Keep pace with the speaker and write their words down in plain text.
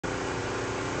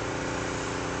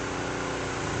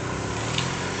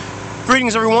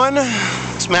Greetings everyone,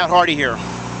 it's Matt Hardy here,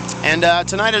 and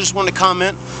tonight I just wanted to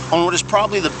comment on what is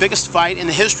probably the biggest fight in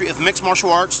the history of mixed martial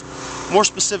arts, more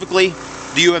specifically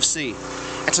the UFC.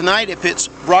 And tonight it pits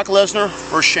Brock Lesnar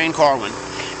versus Shane Carwin.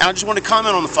 And I just wanted to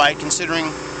comment on the fight considering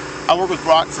I worked with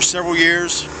Brock for several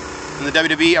years in the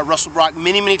WWE. I wrestled Brock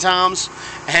many times,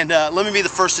 and let me be the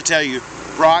first to tell you,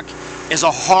 Brock is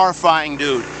a horrifying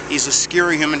dude. He's a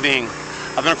scary human being.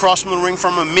 I've been across from the ring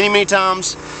from him many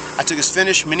times. I took his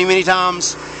finish many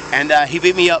times, and he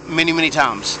beat me up many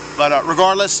times. But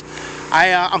regardless,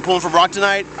 I'm pulling for Brock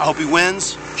tonight. I hope he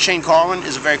wins. Shane Carwin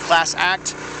is a very class act.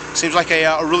 Seems like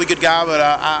a really good guy, but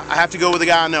I have to go with the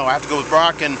guy I know. I have to go with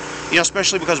Brock, and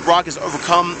especially because Brock has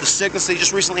overcome the sickness that he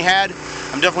just recently had.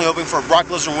 I'm definitely hoping for a Brock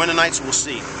Lesnar win tonight, so we'll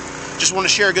see. Just want to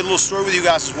share a good little story with you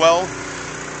guys as well.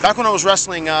 Back when I was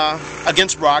wrestling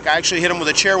against Brock, I actually hit him with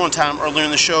a chair one time earlier in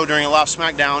the show during a live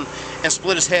SmackDown and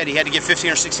split his head. He had to get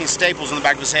 15 or 16 staples in the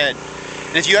back of his head.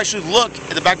 And if you actually look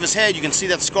at the back of his head, you can see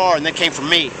that scar, and that came from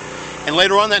me. And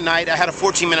later on that night, I had a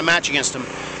 14-minute match against him.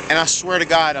 And I swear to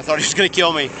God, I thought he was going to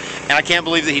kill me. And I can't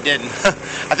believe that he didn't.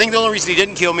 I think the only reason he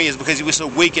didn't kill me is because he was so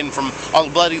weakened from all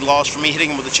the blood he lost from me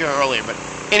hitting him with the chair earlier. But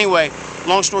anyway,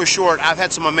 long story short, I've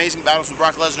had some amazing battles with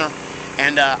Brock Lesnar.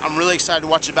 And I'm really excited to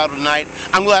watch the battle tonight.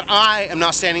 I'm glad I am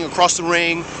not standing across the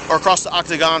ring or across the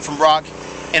octagon from Brock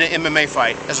in an MMA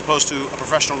fight as opposed to a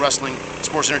professional wrestling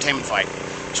sports entertainment fight.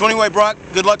 So anyway, Brock,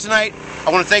 good luck tonight. I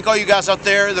want to thank all you guys out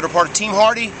there that are part of Team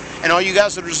Hardy and all you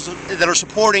guys that are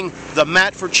supporting the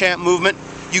Matt for Champ movement.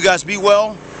 You guys be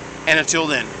well, and until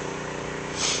then.